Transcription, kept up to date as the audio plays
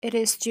It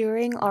is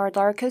during our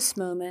darkest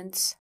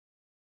moments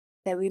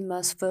that we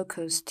must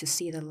focus to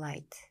see the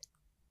light.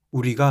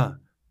 우리가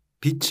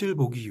빛을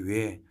보기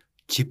위해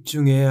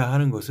집중해야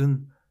하는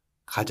것은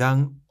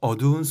가장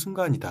어두운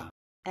순간이다.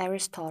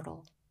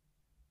 Aristotle.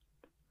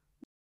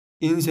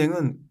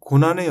 인생은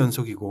고난의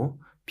연속이고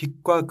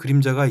빛과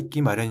그림자가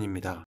있기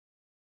마련입니다.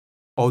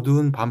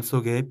 어두운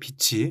밤속의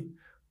빛이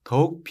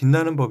더욱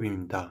빛나는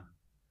법입니다.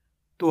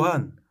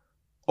 또한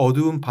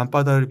어두운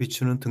밤바다를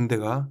비추는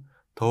등대가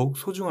더욱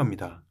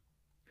소중합니다.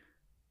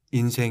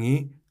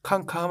 인생이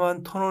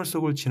캄캄한 터널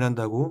속을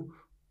지난다고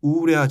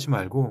우울해하지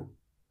말고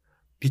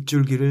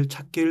빛줄기를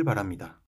찾기를 바랍니다.